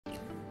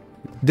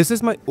This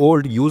is my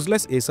old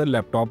useless Acer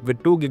laptop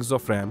with 2 gigs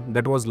of RAM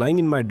that was lying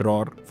in my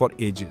drawer for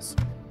ages.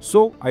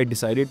 So I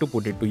decided to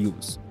put it to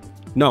use.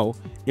 Now,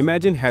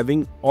 imagine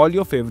having all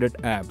your favorite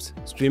apps,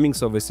 streaming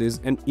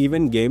services and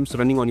even games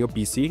running on your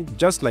PC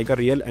just like a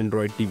real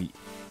Android TV.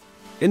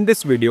 In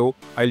this video,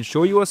 I'll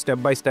show you a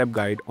step-by-step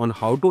guide on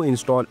how to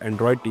install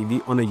Android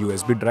TV on a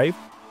USB drive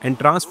and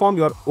transform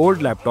your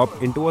old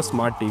laptop into a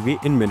smart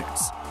TV in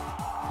minutes.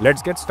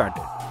 Let's get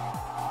started.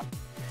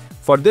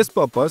 For this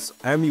purpose,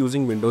 I am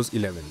using Windows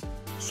 11.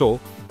 So,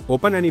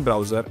 open any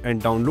browser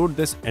and download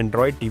this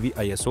Android TV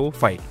ISO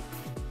file.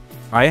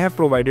 I have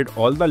provided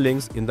all the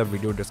links in the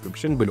video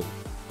description below.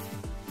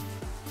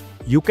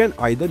 You can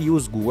either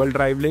use Google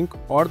Drive link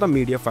or the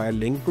Mediafire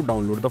link to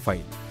download the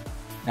file.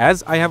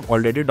 As I have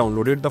already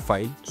downloaded the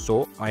file,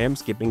 so I am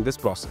skipping this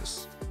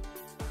process.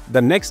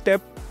 The next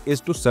step is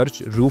to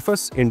search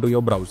Rufus into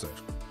your browser.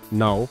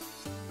 Now,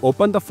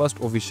 open the first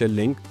official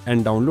link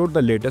and download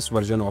the latest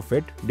version of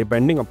it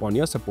depending upon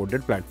your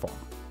supported platform.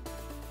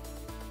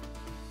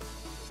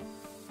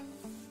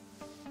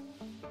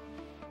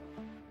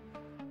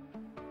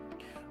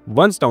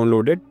 Once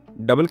downloaded,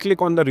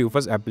 double-click on the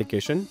Rufus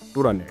application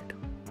to run it.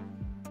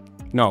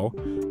 Now,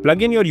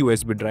 plug in your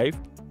USB drive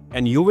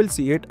and you will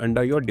see it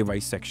under your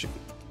device section.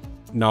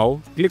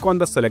 Now, click on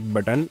the select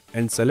button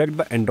and select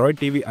the Android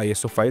TV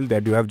ISO file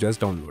that you have just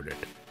downloaded.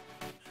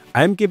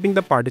 I am keeping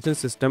the partition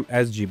system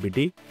as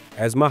GPT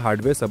as my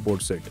hardware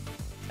supports it,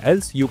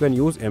 else you can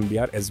use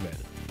MBR as well.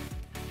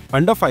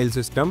 Under file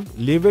system,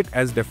 leave it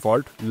as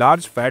default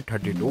large fat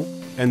 32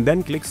 and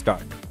then click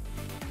start.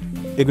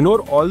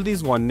 Ignore all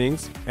these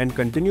warnings and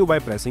continue by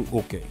pressing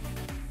OK.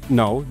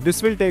 Now,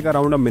 this will take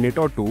around a minute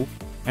or two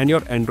and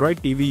your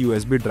Android TV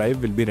USB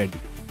drive will be ready.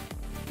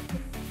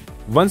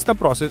 Once the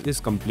process is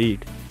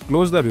complete,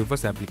 close the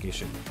Rufus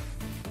application.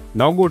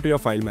 Now go to your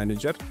file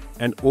manager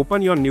and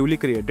open your newly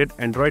created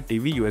Android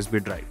TV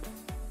USB drive.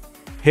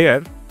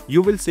 Here,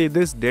 you will see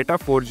this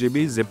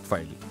Data.IMG zip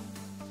file.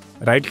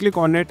 Right-click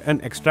on it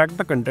and extract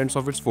the contents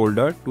of its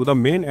folder to the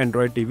main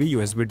Android TV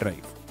USB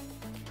drive.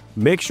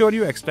 Make sure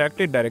you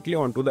extract it directly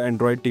onto the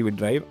Android TV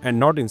drive and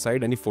not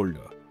inside any folder.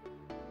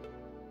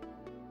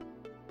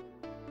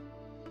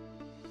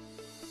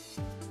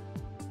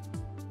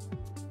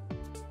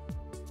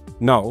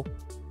 Now,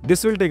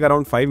 this will take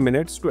around 5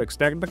 minutes to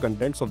extract the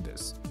contents of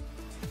this.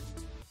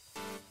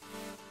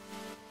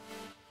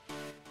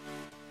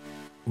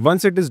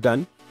 Once it is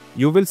done,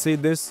 you will see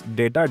this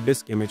data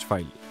disk image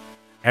file.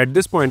 At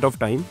this point of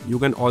time, you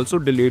can also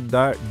delete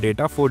the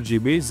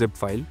Data.IMG zip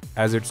file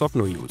as it's of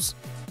no use.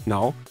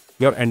 Now,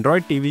 your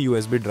Android TV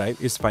USB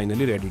drive is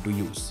finally ready to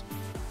use.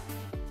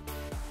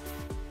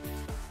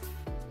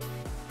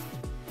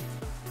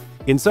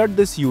 Insert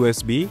this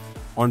USB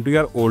onto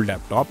your old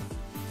laptop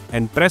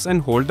and press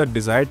and hold the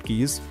desired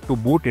keys to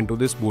boot into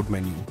this boot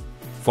menu.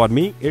 For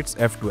me, it's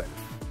F12.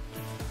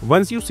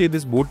 Once you see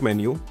this boot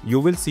menu, you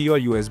will see your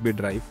USB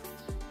drive.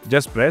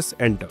 Just press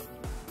enter.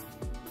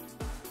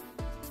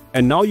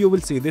 And now you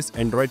will see this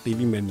Android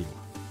TV menu.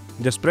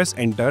 Just press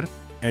enter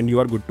and you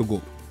are good to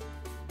go.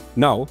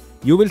 Now,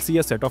 you will see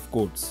a set of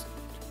codes.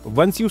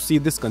 Once you see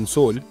this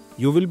console,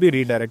 you will be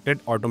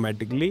redirected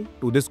automatically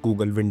to this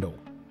Google window.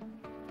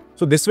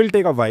 So this will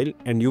take a while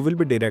and you will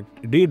be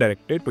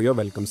redirected to your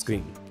welcome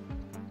screen.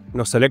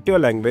 Now select your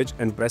language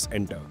and press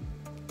enter.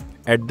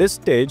 At this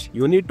stage,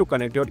 you need to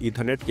connect your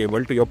Ethernet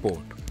cable to your port.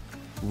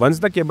 Once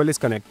the cable is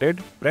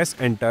connected, press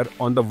enter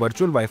on the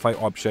virtual Wi-Fi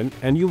option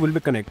and you will be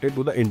connected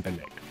to the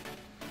internet.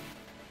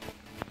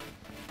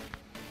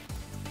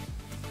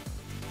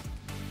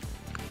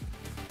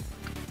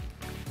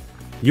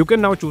 You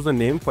can now choose a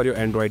name for your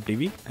Android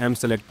TV. I am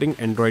selecting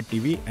Android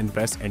TV and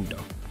press enter.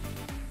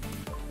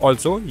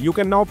 Also, you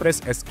can now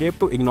press escape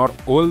to ignore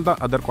all the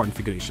other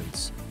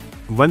configurations.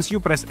 Once you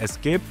press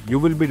escape, you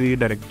will be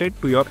redirected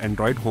to your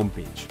Android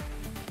homepage.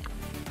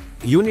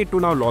 You need to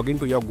now log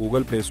into your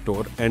Google Play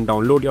Store and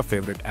download your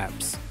favorite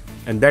apps.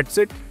 And that's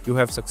it, you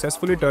have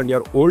successfully turned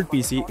your old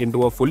PC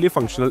into a fully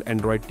functional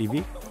Android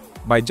TV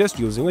by just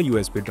using a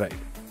USB drive.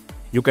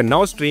 You can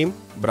now stream,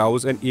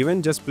 browse and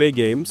even just play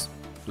games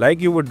like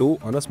you would do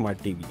on a smart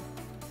TV.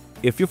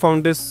 If you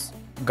found this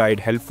guide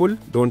helpful,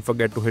 don't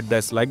forget to hit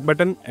that like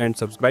button and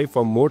subscribe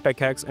for more tech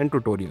hacks and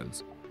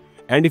tutorials.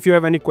 And if you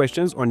have any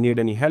questions or need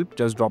any help,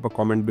 just drop a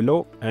comment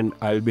below and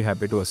I'll be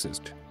happy to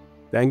assist.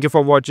 Thank you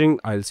for watching.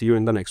 I'll see you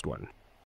in the next one.